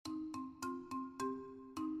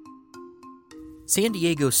San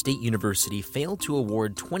Diego State University failed to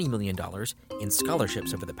award $20 million in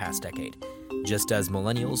scholarships over the past decade, just as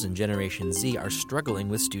millennials and Generation Z are struggling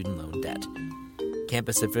with student loan debt.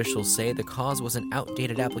 Campus officials say the cause was an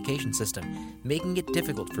outdated application system, making it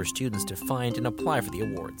difficult for students to find and apply for the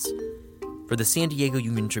awards. For the San Diego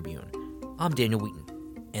Union Tribune, I'm Daniel Wheaton,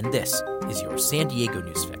 and this is your San Diego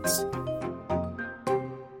News Fix.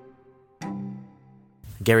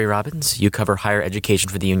 Gary Robbins, you cover higher education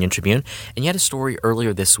for the Union Tribune, and you had a story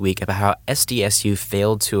earlier this week about how SDSU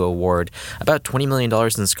failed to award about $20 million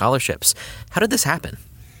in scholarships. How did this happen?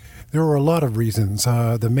 There were a lot of reasons.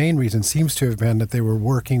 The main reason seems to have been that they were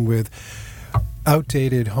working with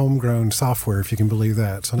outdated homegrown software, if you can believe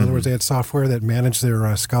that. So in other words, they had software that managed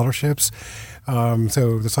their scholarships.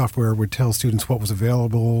 So the software would tell students what was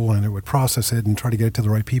available, and it would process it and try to get it to the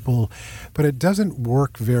right people. But it doesn't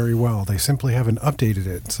work very well. They simply haven't updated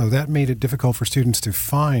it. So that made it difficult for students to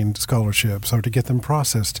find scholarships or to get them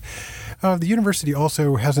processed. The university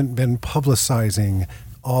also hasn't been publicizing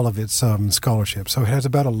all of its scholarships. So it has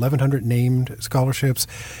about 1,100 named scholarships.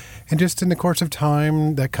 And just in the course of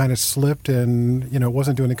time, that kind of slipped, and it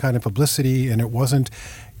wasn't doing the kind of publicity, and it wasn't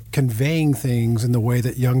conveying things in the way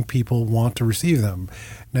that young people want to receive them.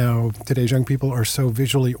 Now, today's young people are so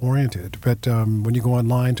visually oriented, but when you go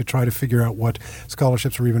online to try to figure out what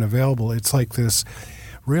scholarships are even available, it's like this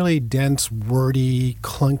really dense, wordy,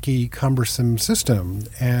 clunky, cumbersome system,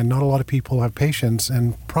 and not a lot of people have patience,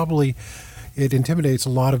 and probably it intimidates a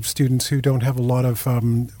lot of students who don't have a lot of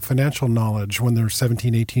financial knowledge when they're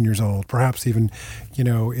 17, 18 years old. Perhaps even,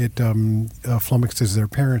 it flummoxes their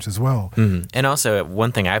parents as well. Mm-hmm. And also,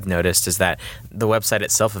 one thing I've noticed is that the website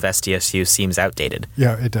itself of SDSU seems outdated.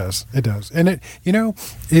 Yeah, it does. It does. And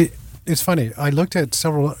it's funny. I looked at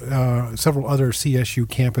several other CSU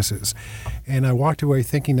campuses, and I walked away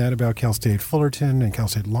thinking that about Cal State Fullerton and Cal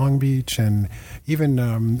State Long Beach, and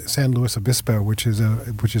even San Luis Obispo, which is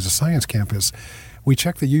a science campus. We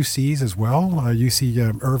checked the UCs as well,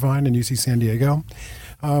 UC Irvine and UC San Diego.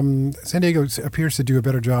 San Diego appears to do a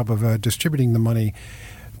better job of distributing the money,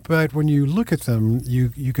 but when you look at them,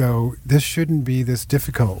 you go, this shouldn't be this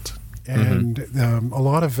difficult. And a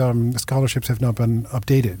lot of scholarships have not been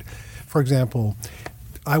updated. For example,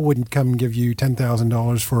 I wouldn't come and give you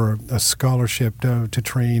 $10,000 for a scholarship to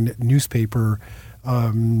train newspaper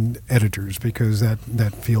editors, because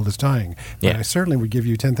that field is dying. Yeah. But I certainly would give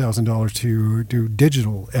you $10,000 to do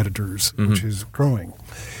digital editors, which is growing.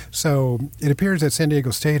 So it appears that San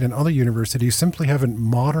Diego State and other universities simply haven't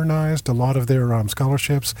modernized a lot of their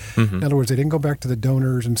scholarships. In other words, they didn't go back to the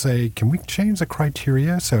donors and say, can we change the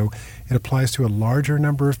criteria so it applies to a larger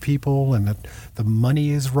number of people and that the money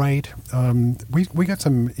is right? We got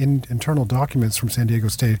some internal documents from San Diego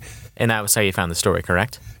State. And that was how you found the story,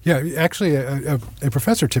 correct? Yeah, actually, a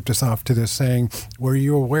professor tipped us off to this, saying, were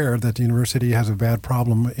you aware that the university has a bad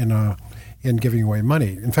problem in giving away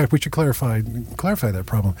money? In fact, we should clarify that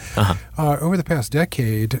problem. Over the past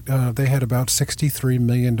decade, they had about $63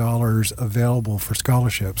 million available for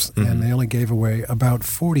scholarships, and they only gave away about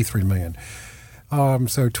 $43 million.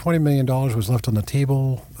 So $20 million was left on the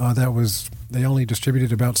table. They only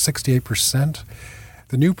distributed about 68%.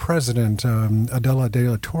 The new president, Adela De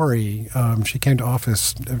La Torre, she came to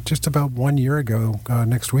office just about 1 year ago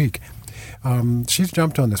next week. She's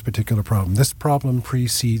jumped on this particular problem. This problem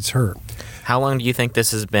precedes her. How long do you think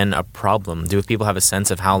this has been a problem? Do people have a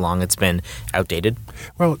sense of how long it's been outdated?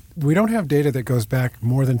 Well, we don't have data that goes back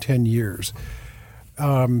more than 10 years.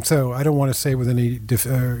 So I don't want to say with any,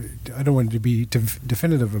 I don't want to be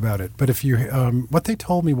definitive about it. But if you, what they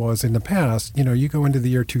told me was in the past, you go into the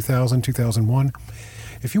year 2000, 2001,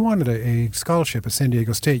 if you wanted a scholarship at San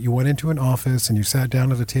Diego State, you went into an office and you sat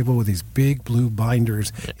down at a table with these big blue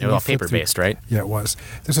binders. It was all paper-based, right? Yeah, it was.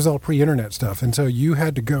 This was all pre-internet stuff. And so you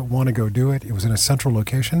had to want to go do it. It was in a central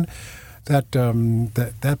location. That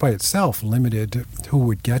by itself limited who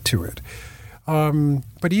would get to it.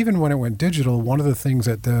 But even when it went digital, one of the things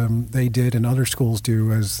that they did and other schools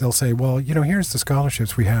do is they'll say, well, here's the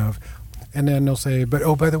scholarships we have. And then they'll say, but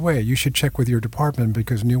by the way, you should check with your department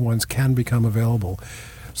because new ones can become available.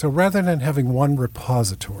 So rather than having one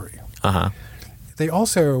repository, they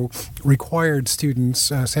also required students,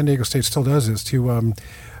 San Diego State still does this, to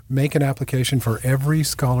make an application for every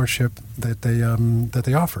scholarship that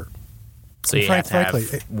they offer. So you have to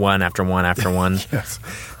have one after one after one. Yes.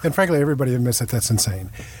 And frankly, everybody admits that that's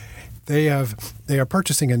insane. They are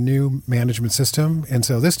purchasing a new management system, and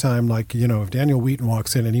so this time, if Daniel Wheaton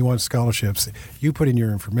walks in and he wants scholarships, you put in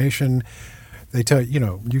your information. They tell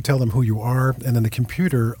you tell them who you are, and then the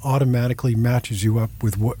computer automatically matches you up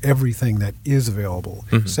with everything that is available.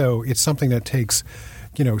 So it's something that takes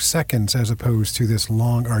seconds, as opposed to this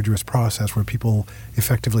long, arduous process where people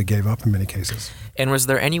effectively gave up in many cases. And was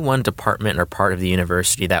there any one department or part of the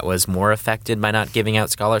university that was more affected by not giving out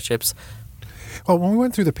scholarships? Well, when we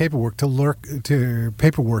went through the paperwork to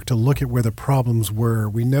look at where the problems were,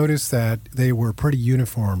 we noticed that they were pretty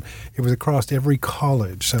uniform. It was across every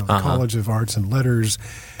college, so the College of Arts and Letters,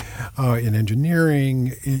 in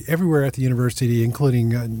engineering, everywhere at the university,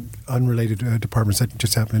 including unrelated departments that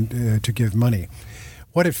just happened to give money.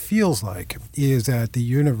 What it feels like is that the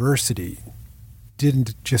university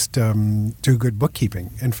didn't just do good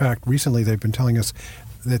bookkeeping. In fact, recently they've been telling us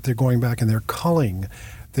that they're going back and they're culling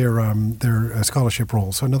their scholarship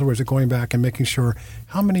rolls. So in other words, they're going back and making sure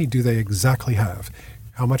how many do they exactly have,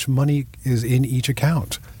 how much money is in each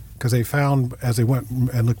account. Because they found, as they went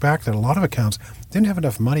and looked back, that a lot of accounts didn't have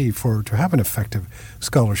enough money to have an effective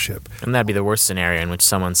scholarship. And that'd be the worst scenario, in which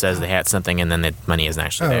someone says they had something and then the money isn't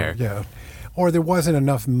actually there. Yeah. Or there wasn't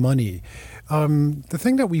enough money. The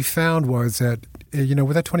thing that we found was that,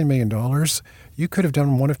 with that $20 million, you could have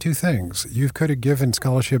done one of two things. You could have given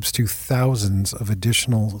scholarships to thousands of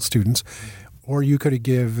additional students, or you could have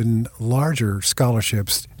given larger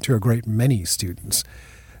scholarships to a great many students.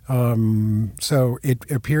 So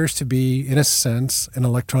it appears to be, in a sense, an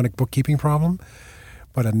electronic bookkeeping problem,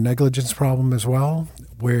 but a negligence problem as well,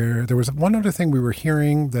 where there was one other thing we were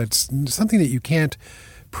hearing that's something that you can't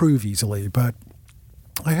prove easily, but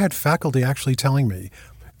I had faculty actually telling me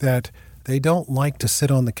that they don't like to sit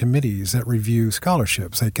on the committees that review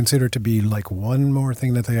scholarships. They consider it to be like one more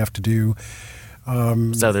thing that they have to do.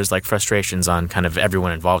 So there's like frustrations on kind of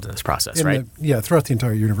everyone involved in this process, right? Throughout the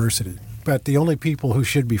entire university. But the only people who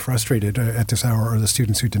should be frustrated at this hour are the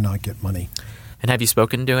students who did not get money. And have you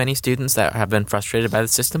spoken to any students that have been frustrated by the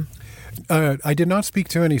system? I did not speak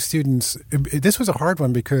to any students. This was a hard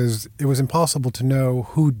one because it was impossible to know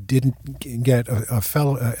who didn't get a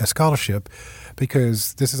scholarship,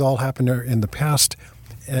 because this has all happened in the past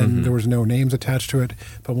and there was no names attached to it.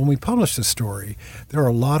 But when we published this story, there are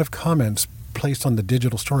a lot of comments placed on the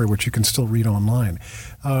digital story, which you can still read online.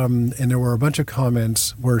 And there were a bunch of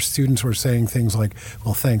comments where students were saying things like,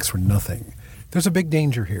 well, thanks for nothing. There's a big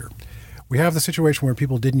danger here. We have the situation where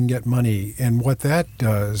people didn't get money, and what that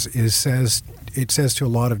does is it says to a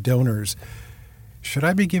lot of donors, should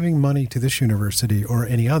I be giving money to this university or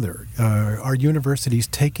any other? Are universities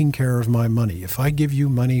taking care of my money? If I give you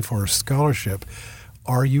money for a scholarship,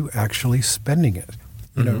 are you actually spending it?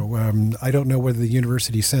 I don't know whether the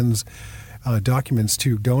university sends documents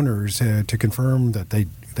to donors to confirm that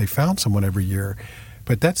they found someone every year,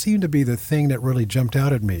 but that seemed to be the thing that really jumped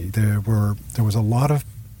out at me. There was a lot of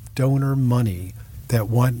donor money that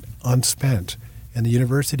went unspent, and the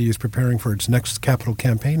university is preparing for its next capital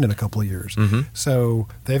campaign in a couple of years. So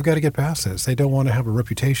they've got to get past this. They don't want to have a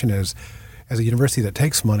reputation as a university that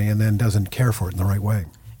takes money and then doesn't care for it in the right way.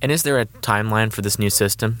 And is there a timeline for this new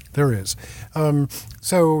system? There is.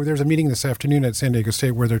 So there's a meeting this afternoon at San Diego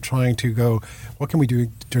State where they're trying to go, what can we do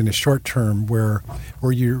during the short term where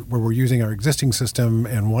we're using our existing system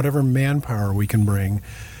and whatever manpower we can bring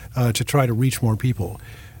to try to reach more people.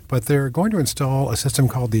 But they're going to install a system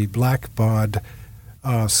called the Blackbaud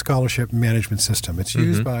Scholarship Management System. It's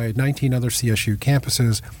used by 19 other CSU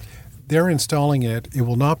campuses. They're installing it. It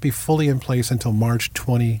will not be fully in place until March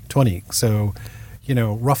 2020. So,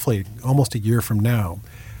 roughly almost a year from now.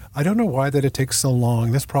 I don't know why that it takes so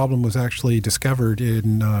long. This problem was actually discovered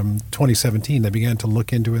in 2017. They began to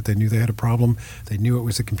look into it. They knew they had a problem. They knew it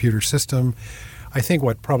was a computer system. I think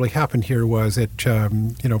what probably happened here was that,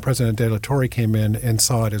 President De La Torre came in and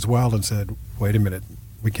saw it as well and said, wait a minute,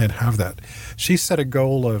 we can't have that. She set a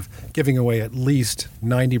goal of giving away at least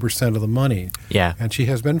 90% of the money. Yeah. And she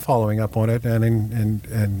has been following up on it, and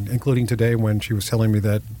including today when she was telling me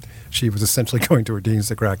that she was essentially going to her deans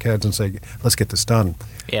to crack heads and say, let's get this done.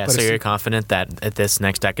 Yeah, but so you're confident that at this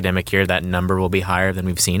next academic year that number will be higher than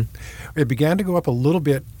we've seen? It began to go up a little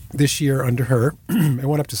bit this year under her. It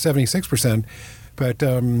went up to 76%. But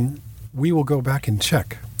we will go back and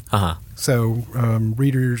check. So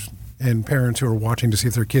readers and parents who are watching to see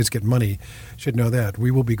if their kids get money should know that.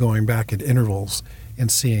 We will be going back at intervals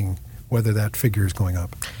and seeing whether that figure is going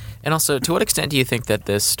up. And also, to what extent do you think that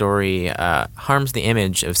this story harms the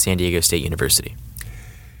image of San Diego State University?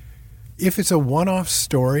 If it's a one-off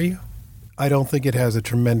story, I don't think it has a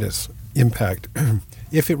tremendous impact.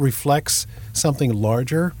 If it reflects something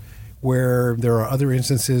larger, where there are other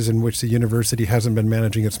instances in which the university hasn't been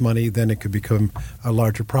managing its money, then it could become a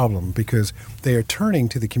larger problem because they are turning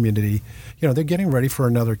to the community. They're getting ready for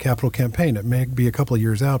another capital campaign. It may be a couple of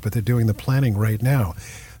years out, but they're doing the planning right now.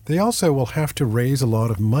 They also will have to raise a lot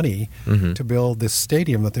of money to build this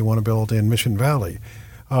stadium that they want to build in Mission Valley.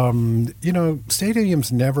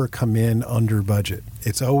 Stadiums never come in under budget.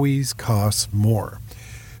 It's always costs more.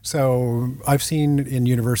 So I've seen in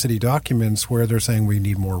university documents where they're saying we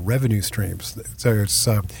need more revenue streams. So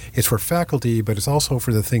it's for faculty, but it's also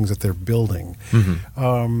for the things that they're building.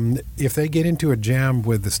 If they get into a jam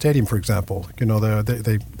with the stadium, for example,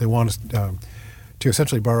 they want us to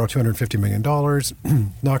essentially borrow $250 million,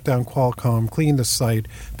 knock down Qualcomm, clean the site,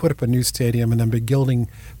 put up a new stadium, and then begin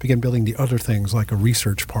building the other things like a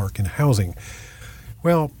research park and housing.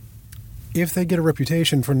 Well, if they get a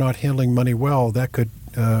reputation for not handling money well, that could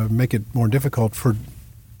make it more difficult for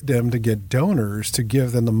them to get donors to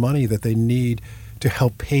give them the money that they need to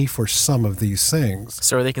help pay for some of these things.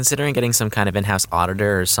 So are they considering getting some kind of in-house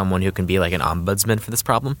auditor or someone who can be like an ombudsman for this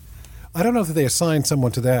problem? I don't know if they assign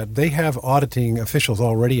someone to that. They have auditing officials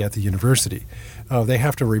already at the university. They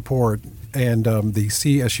have to report, and the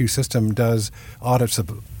CSU system does audits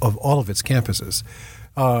of all of its campuses.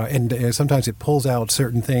 And sometimes it pulls out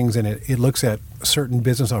certain things and it looks at certain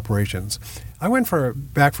business operations. I went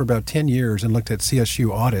back for about 10 years and looked at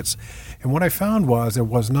CSU audits. And what I found was there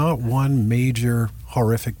was not one major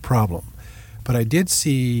horrific problem. But I did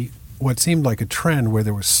see what seemed like a trend where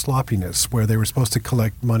there was sloppiness, where they were supposed to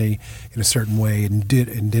collect money in a certain way and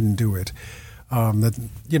didn't do it.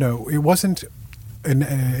 It wasn't, and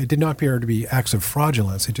it did not appear to be acts of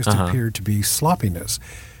fraudulence. It just appeared to be sloppiness.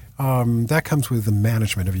 That comes with the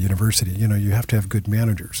management of a university. You have to have good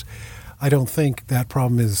managers. I don't think that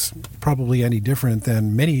problem is probably any different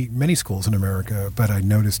than many schools in America, but I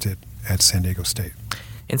noticed it at San Diego State.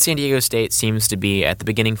 And San Diego State seems to be at the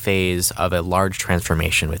beginning phase of a large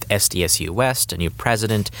transformation with SDSU West, a new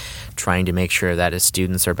president, trying to make sure that its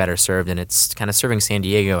students are better served, and it's kind of serving San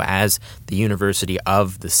Diego as the university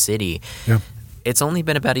of the city. Yeah. It's only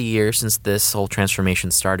been about a year since this whole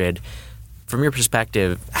transformation started. From your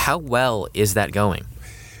perspective, how well is that going?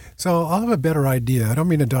 So I'll have a better idea. I don't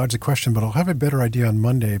mean to dodge the question, but I'll have a better idea on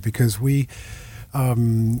Monday because we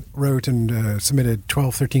wrote and submitted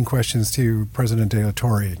 12, 13 questions to President De La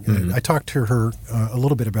Torre. I talked to her a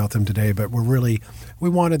little bit about them today, but we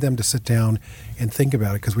wanted them to sit down and think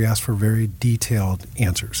about it because we asked for very detailed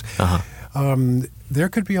answers. There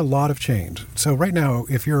could be a lot of change. So right now,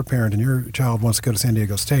 if you're a parent and your child wants to go to San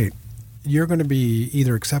Diego State, you're going to be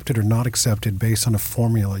either accepted or not accepted based on a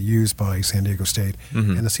formula used by San Diego State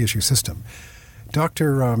and the CSU system.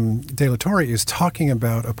 Dr. De La Torre is talking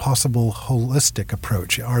about a possible holistic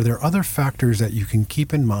approach. Are there other factors that you can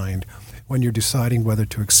keep in mind when you're deciding whether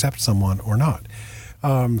to accept someone or not?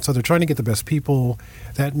 So they're trying to get the best people.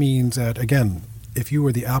 That means that, again, if you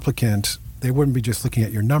were the applicant, they wouldn't be just looking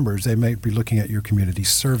at your numbers. They might be looking at your community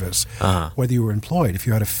service, whether you were employed, if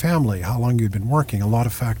you had a family, how long you'd been working, a lot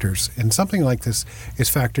of factors. And something like this is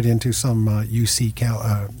factored into some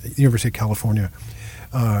University of California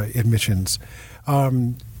admissions.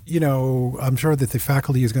 I'm sure that the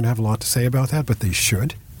faculty is going to have a lot to say about that, but they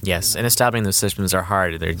should. Yes, and establishing those systems are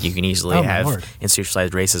hard. You can easily have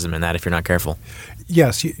institutionalized racism in that if you're not careful.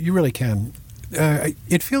 Yes, you really can.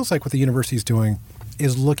 It feels like what the university is doing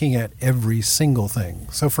is looking at every single thing.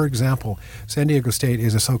 So, for example, San Diego State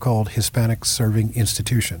is a so-called Hispanic serving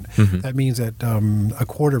institution. That means that a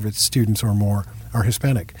quarter of its students or more are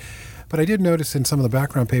Hispanic. But I did notice in some of the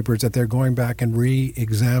background papers that they're going back and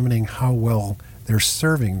re-examining how well they're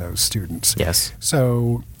serving those students. Yes.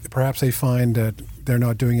 So perhaps they find that they're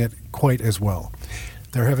not doing it quite as well.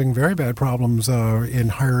 They're having very bad problems in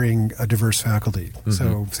hiring a diverse faculty.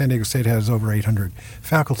 So San Diego State has over 800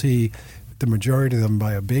 faculty. The majority of them,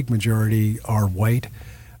 by a big majority, are white.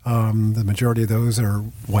 The majority of those are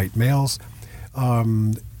white males.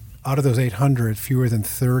 Out of those 800, fewer than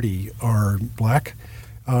 30 are black.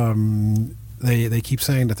 They keep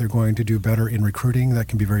saying that they're going to do better in recruiting. That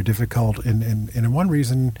can be very difficult. And one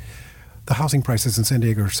reason the housing prices in San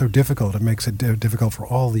Diego are so difficult, it makes it difficult for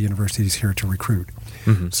all the universities here to recruit.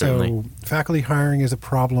 So faculty hiring is a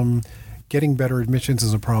problem. Getting better admissions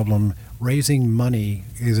is a problem. Raising money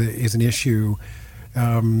is an issue.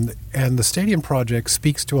 And the stadium project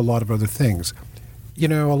speaks to a lot of other things. A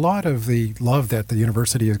lot of the love that the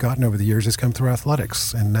university has gotten over the years has come through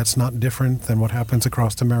athletics, and that's not different than what happens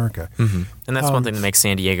across America. And that's one thing that makes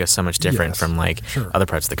San Diego so much different from other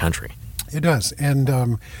parts of the country. It does.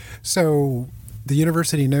 And so the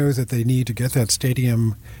university knows that they need to get that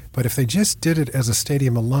stadium, but if they just did it as a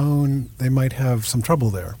stadium alone, they might have some trouble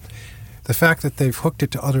there. The fact that they've hooked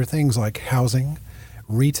it to other things like housing,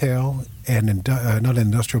 retail and not an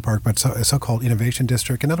industrial park, but a so-called innovation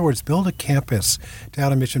district. In other words, build a campus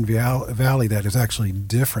down in Mission Valley that is actually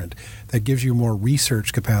different, that gives you more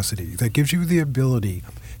research capacity, that gives you the ability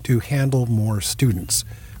to handle more students.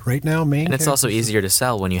 Right now, main And it's also easier to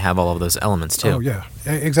sell when you have all of those elements, too. Oh, yeah,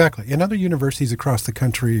 exactly. And other universities across the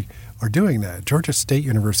country are doing that. Georgia State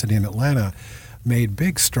University in Atlanta made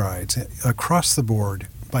big strides across the board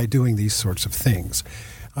by doing these sorts of things.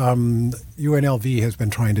 UNLV has been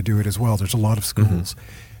trying to do it as well. There's a lot of schools.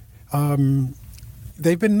 The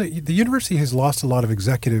university has lost a lot of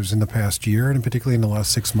executives in the past year, and particularly in the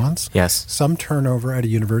last 6 months. Yes. Some turnover at a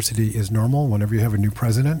university is normal whenever you have a new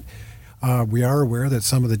president. We are aware that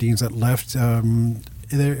some of the deans that left,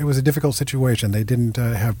 it was a difficult situation. They didn't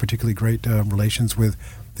have particularly great relations with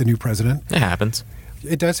the new president. It happens.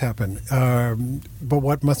 It does happen. But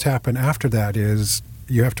what must happen after that is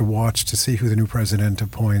you have to watch to see who the new president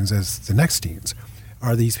appoints as the next deans.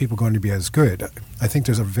 Are these people going to be as good? I think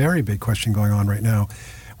there's a very big question going on right now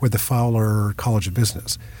with the Fowler College of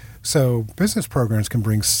Business. So business programs can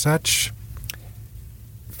bring such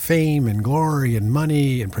fame and glory and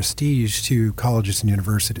money and prestige to colleges and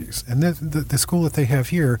universities. And the school that they have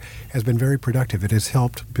here has been very productive. It has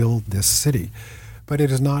helped build this city. But it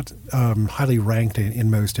is not highly ranked in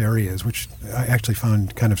most areas, which I actually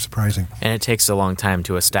found kind of surprising. And it takes a long time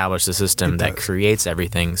to establish the system that creates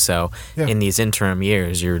everything. So in these interim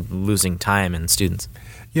years, you're losing time and students.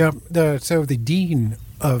 Yeah. So the dean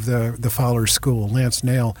of the Fowler School, Lance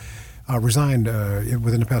Nail, resigned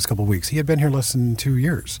within the past couple of weeks. He had been here less than 2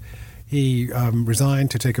 years. He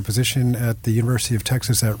resigned to take a position at the University of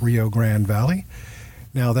Texas at Rio Grande Valley.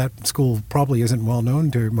 Now, that school probably isn't well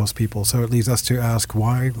known to most people, so it leads us to ask,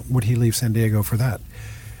 why would he leave San Diego for that?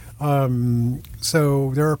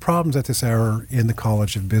 So there are problems at this hour in the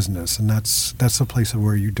College of Business, and that's a place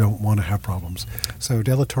where you don't want to have problems. So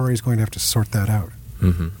De La Torre is going to have to sort that out.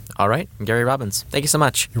 Mm-hmm. All right, Gary Robbins, thank you so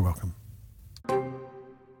much. You're welcome.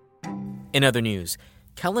 In other news,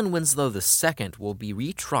 Kellen Winslow II will be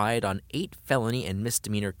retried on 8 felony and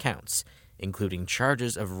misdemeanor counts, including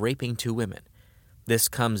charges of raping 2 women. This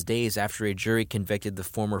comes days after a jury convicted the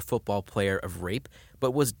former football player of rape,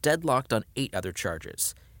 but was deadlocked on 8 other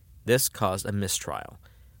charges. This caused a mistrial.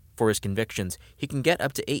 For his convictions, he can get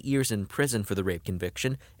up to 8 years in prison for the rape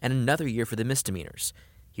conviction and another year for the misdemeanors.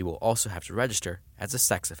 He will also have to register as a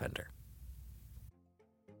sex offender.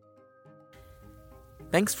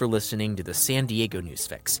 Thanks for listening to the San Diego News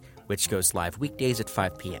Fix, which goes live weekdays at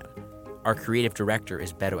 5 p.m. Our creative director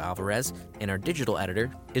is Beto Alvarez, and our digital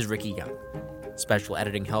editor is Ricky Young. Special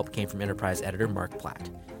editing help came from Enterprise editor Mark Platt.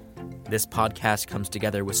 This podcast comes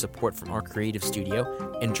together with support from our creative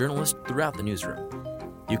studio and journalists throughout the newsroom.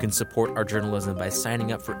 You can support our journalism by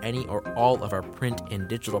signing up for any or all of our print and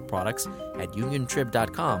digital products at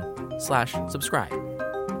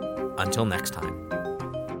uniontrib.com/subscribe. Until next time.